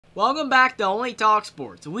Welcome back to Only Talk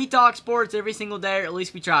Sports. We talk sports every single day, or at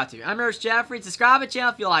least we try to. I'm Nurse Jeffrey. Subscribe to the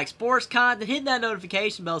channel if you like sports content. Hit that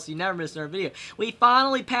notification bell so you never miss another video. We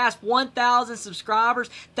finally passed 1,000 subscribers.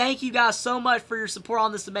 Thank you guys so much for your support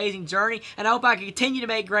on this amazing journey, and I hope I can continue to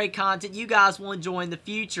make great content you guys will enjoy in the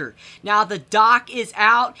future. Now, the doc is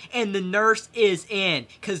out, and the nurse is in,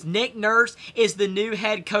 because Nick Nurse is the new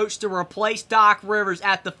head coach to replace Doc Rivers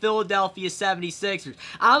at the Philadelphia 76ers.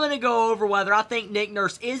 I'm going to go over whether I think Nick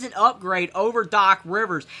Nurse is an upgrade over Doc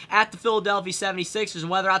Rivers at the Philadelphia 76ers and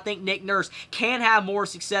whether I think Nick Nurse can have more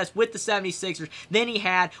success with the 76ers than he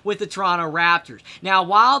had with the Toronto Raptors. Now,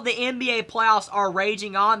 while the NBA playoffs are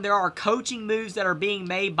raging on, there are coaching moves that are being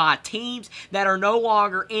made by teams that are no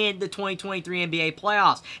longer in the 2023 NBA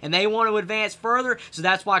playoffs, and they want to advance further, so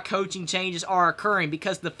that's why coaching changes are occurring,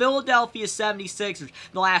 because the Philadelphia 76ers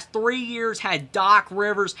the last 3 years had Doc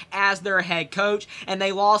Rivers as their head coach, and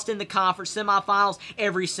they lost in the conference semifinals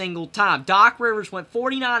every single time. Doc Rivers went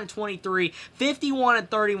 49-23,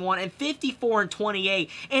 51-31, and 54-28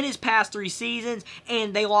 in his past 3 seasons,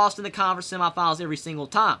 and they lost in the conference semifinals every single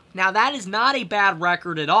time. Now, that is not a bad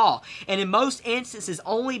record at all, and in most instances,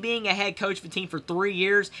 only being a head coach of a team for 3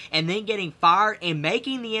 years and then getting fired and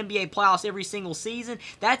making the NBA playoffs every single season,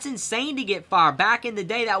 that's insane to get fired. Back in the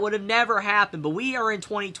day, that would have never happened, but we are in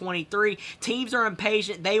 2023. Teams are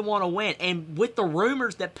impatient. They want to win, and with the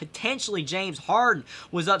rumors that potentially James Harden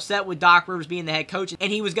was upset with Doc Rivers being the head coach,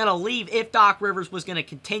 and he was going to leave if Doc Rivers was going to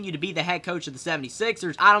continue to be the head coach of the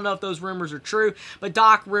 76ers. I don't know if those rumors are true, but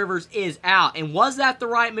Doc Rivers is out. And was that the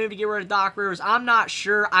right move to get rid of Doc Rivers? I'm not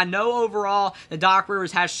sure. I know overall that Doc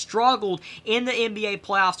Rivers has struggled in the NBA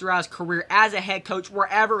playoffs throughout his career as a head coach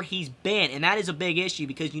wherever he's been, and that is a big issue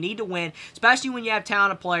because you need to win, especially when you have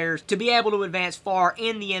talented players, to be able to advance far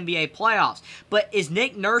in the NBA playoffs. But is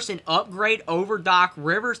Nick Nurse an upgrade over Doc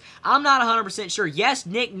Rivers? I'm not 100% sure. Yes,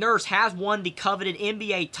 Nick Nurse has won the coveted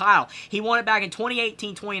NBA title. He won it back in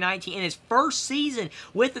 2018-2019 in his first season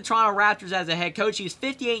with the Toronto Raptors as a head coach. He was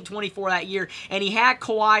 58-24 that year, and he had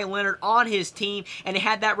Kawhi Leonard on his team, and he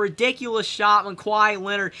had that ridiculous shot when Kawhi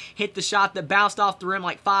Leonard hit the shot that bounced off the rim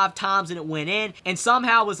like 5 times and it went in, and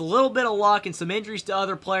somehow with a little bit of luck and some injuries to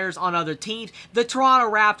other players on other teams, the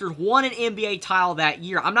Toronto Raptors won an NBA title that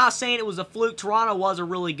year. I'm not saying it was a fluke. Toronto was a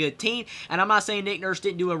really good team, and I'm not saying Nick Nurse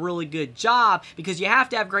didn't do a really good job, because you have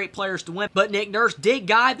to have great players to win, but Nick Nurse did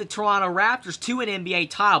guide the Toronto Raptors to an NBA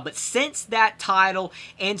title. But since that title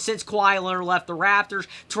and since Kawhi Leonard left the Raptors,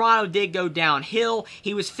 Toronto did go downhill.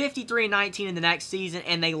 He was 53-19 in the next season,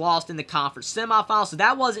 and they lost in the conference semifinals, so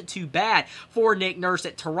that wasn't too bad for Nick Nurse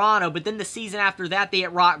at Toronto. But then the season after that, they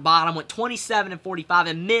hit rock bottom, went 27-45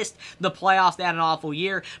 and missed the playoffs. They had an awful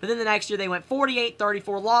year. But then the next year, they went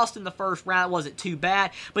 48-34, lost in the first round. It wasn't too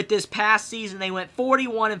bad. But this past season, they went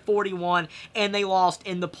 41-41, and they lost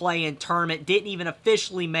in the play-in tournament, didn't even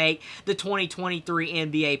officially make the 2023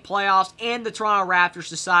 NBA playoffs, and the Toronto Raptors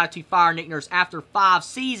decided to fire Nick Nurse after 5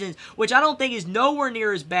 seasons, which I don't think is nowhere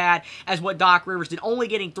near as bad as what Doc Rivers did, only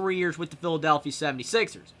getting 3 years with the Philadelphia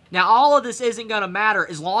 76ers. Now, all of this isn't going to matter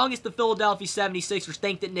as long as the Philadelphia 76ers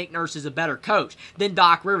think that Nick Nurse is a better coach than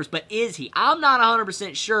Doc Rivers. But is he? I'm not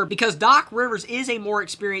 100% sure, because Doc Rivers is a more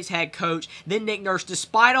experienced head coach than Nick Nurse,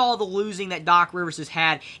 despite all the losing that Doc Rivers has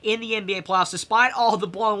had in the NBA playoffs, despite all the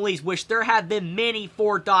blown leads, which there have been many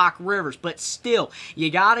for Doc Rivers. But still,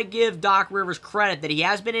 you got to give Doc Rivers credit that he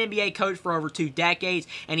has been an NBA coach for over 2 decades,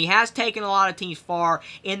 and he has taken a lot of teams far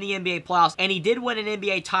in the NBA playoffs, and he did win an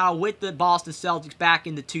NBA title with the Boston Celtics back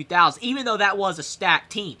in the 2000s, even though that was a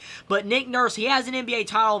stacked team. But Nick Nurse, he has an NBA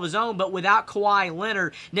title of his own, but without Kawhi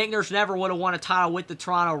Leonard, Nick Nurse never would have won a title with the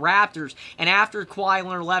Toronto Raptors. And after Kawhi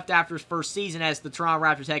Leonard left after his first season as the Toronto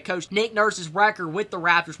Raptors head coach, Nick Nurse's record with the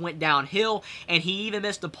Raptors went downhill, and he even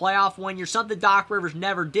missed a playoff 1 year, something Doc Rivers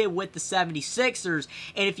never did with the 76ers.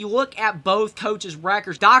 And if you look at both coaches'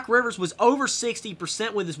 records, Doc Rivers was over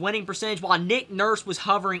 60% with his winning percentage, while Nick Nurse was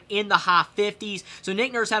hovering in the high 50s. So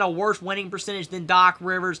Nick Nurse had a worse winning percentage than Doc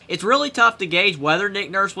Rivers. It's really tough to gauge whether Nick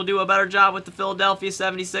Nurse will do a better job with the Philadelphia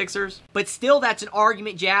 76ers. But still, that's an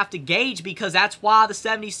argument you have to gauge, because that's why the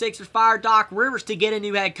 76ers fired Doc Rivers, to get a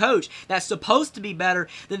new head coach that's supposed to be better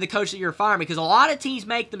than the coach that you're firing. Because a lot of teams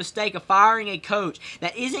make the mistake of firing a coach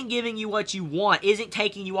that isn't giving you what you want, isn't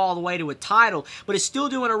taking you all the way to a title, but is still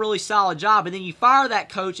doing a really solid job. And then you fire that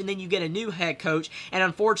coach, and then you get a new head coach, and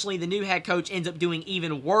unfortunately, the new head coach ends up doing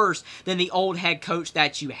even worse than the old head coach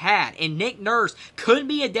that you had. And Nick Nurse could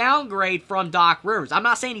be be a downgrade from Doc Rivers. I'm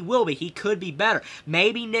not saying he will be. He could be better.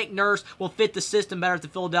 Maybe Nick Nurse will fit the system better at the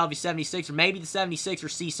Philadelphia 76ers. Maybe the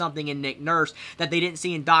 76ers see something in Nick Nurse that they didn't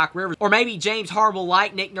see in Doc Rivers. Or maybe James Harden will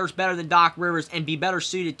like Nick Nurse better than Doc Rivers and be better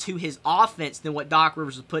suited to his offense than what Doc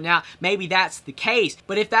Rivers was putting out. Maybe that's the case.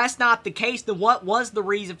 But if that's not the case, then what was the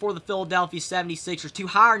reason for the Philadelphia 76ers to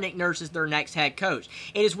hire Nick Nurse as their next head coach?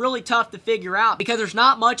 It is really tough to figure out because there's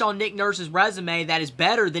not much on Nick Nurse's resume that is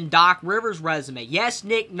better than Doc Rivers' resume. Yes,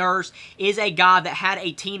 Nick Nurse is a guy that had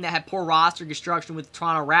a team that had poor roster construction with the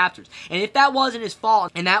Toronto Raptors. And if that wasn't his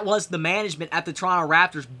fault, and that was the management at the Toronto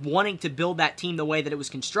Raptors wanting to build that team the way that it was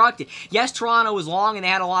constructed. Yes, Toronto was long and they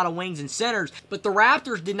had a lot of wings and centers, but the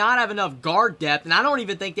Raptors did not have enough guard depth, and I don't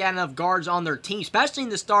even think they had enough guards on their team, especially in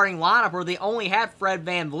the starting lineup where they only had Fred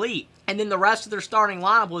VanVleet. And then the rest of their starting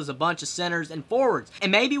lineup was a bunch of centers and forwards.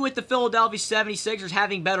 And maybe with the Philadelphia 76ers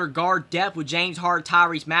having better guard depth with James Harden,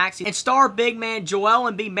 Tyrese Maxey, and star big man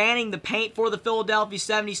Joel Embiid manning the paint for the Philadelphia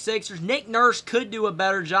 76ers, Nick Nurse could do a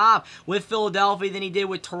better job with Philadelphia than he did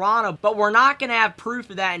with Toronto. But we're not going to have proof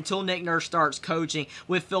of that until Nick Nurse starts coaching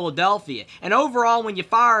with Philadelphia. And overall, when you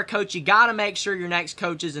fire a coach, you got to make sure your next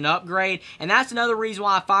coach is an upgrade. And that's another reason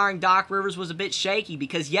why firing Doc Rivers was a bit shaky,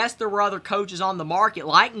 because yes, there were other coaches on the market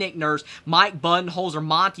like Nick Nurse, Mike Budenholzer,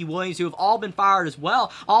 Monty Williams, who have all been fired as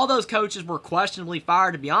well. All those coaches were questionably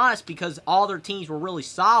fired, to be honest, because all their teams were really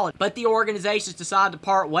solid, but the organizations decided to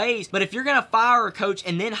part ways. But if you're going to fire a coach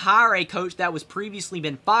and then hire a coach that was previously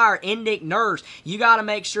been fired in Nick Nurse, you got to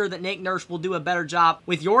make sure that Nick Nurse will do a better job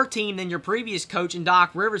with your team than your previous coach in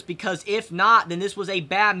Doc Rivers, because if not, then this was a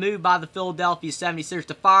bad move by the Philadelphia 76ers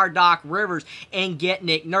to fire Doc Rivers and get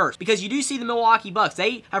Nick Nurse. Because you do see the Milwaukee Bucks,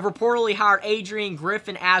 they have reportedly hired Adrian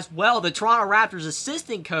Griffin as well, the Toronto Raptors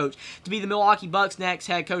assistant coach, to be the Milwaukee Bucks next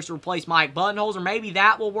head coach to replace Mike Budenholzer. Maybe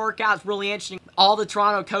that will work out. It's really interesting. All the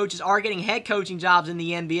Toronto coaches are getting head coaching jobs in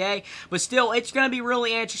the NBA, but still, it's going to be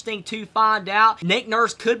really interesting to find out. Nick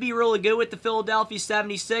Nurse could be really good with the Philadelphia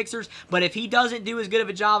 76ers, but if he doesn't do as good of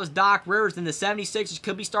a job as Doc Rivers, then the 76ers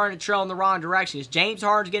could be starting to trail in the wrong direction. As James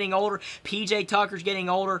Harden's getting older, PJ Tucker's getting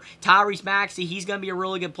older, Tyrese Maxey, he's going to be a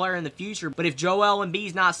really good player in the future, but if Joel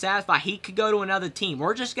Embiid's not satisfied, he could go to another team.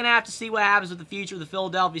 We're just going to have to see what happens with the future of the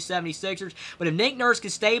Philadelphia 76ers, but if Nick Nurse can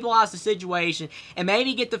stabilize the situation and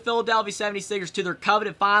maybe get the Philadelphia 76ers to their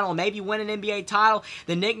coveted final and maybe win an NBA title,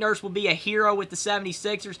 then Nick Nurse will be a hero with the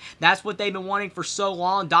 76ers. That's what they've been wanting for so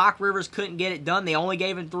long. Doc Rivers couldn't get it done. They only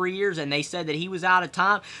gave him 3 years, and they said that he was out of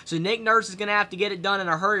time, so Nick Nurse is going to have to get it done in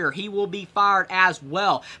a hurry or he will be fired as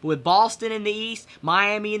well. But with Boston in the East,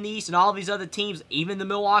 Miami in the East, and all these other teams, even the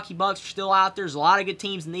Milwaukee Bucks are still out there. There's a lot of good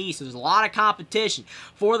teams in the East, so there's a lot of competition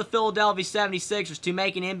for the Philadelphia 76ers to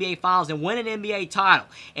make an NBA Finals and win an NBA title.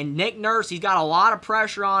 And Nick Nurse, he's got a lot of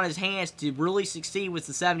pressure on his hands to really succeed with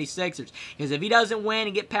the 76ers. Because if he doesn't win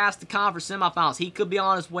and get past the conference semifinals, he could be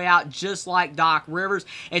on his way out just like Doc Rivers.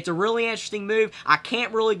 It's a really interesting move. I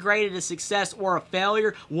can't really grade it a success or a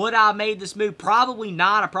failure. Would I have made this move? Probably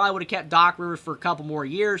not. I probably would have kept Doc Rivers for a couple more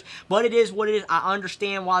years. But it is what it is. I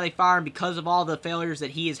understand why they fired him because of all the failures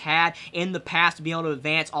that he has had in the past to be able to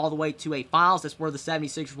advance all the way to a finals. That's where the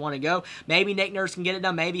 76ers want to go. Maybe Nick Nurse can get it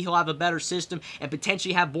done. Maybe he'll have a better system and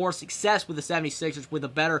potentially have more success with the 76ers with a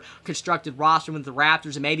better constructed roster with the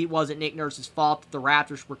Raptors. And maybe it wasn't Nick Nurse's fault that the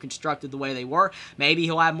Raptors were constructed the way they were. Maybe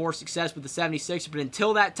he'll have more success with the 76ers. But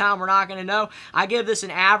until that time, we're not going to know. I give this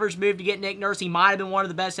an average move to get Nick Nurse. He might have been one of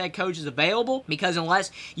the best head coaches available, because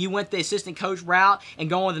unless you went the assistant coach route and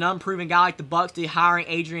going with an unproven guy like the Bucks to hiring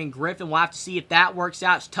Adrian Griffin, we'll have to see if that works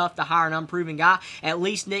out. It's tough to hire an unproven guy. At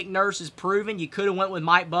least Nick Nurse is proven. You could have went with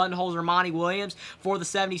Mike Budenholzer or Monty Williams for the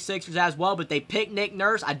 76ers as well, but they picked Nick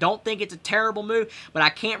Nurse. I don't think it's a terrible move, but I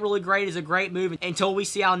can't really grade it as a great move until we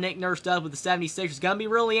see how Nick Nurse does with the 76ers. It's going to be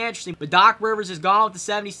really interesting, but Doc Rivers is gone with the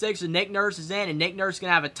 76ers, and Nick Nurse is in, and Nick Nurse is going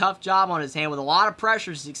to have a tough job on his hand with a lot of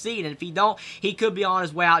pressure to succeed, and if he don't, he could be on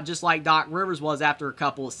his way out just like Doc Rivers was after a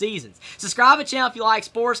couple of seasons. Subscribe to the channel if you like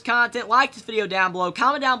sports content. Like this video down below.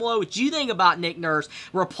 Comment down below what you think about Nick Nurse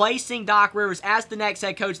replacing Doc Rivers as the next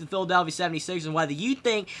head coach of the Philadelphia 76ers, and whether you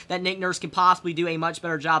think that Nick Nurse can possibly do a much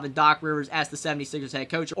better job than Doc Rivers as the 76ers head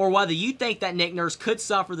coach, or whether you think that Nick Nurse could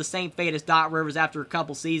suffer the same fate as Doc Rivers after a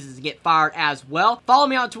couple seasons and get fired as well. Follow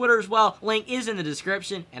me on Twitter as well. Link is in the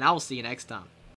description, and I will see you next time.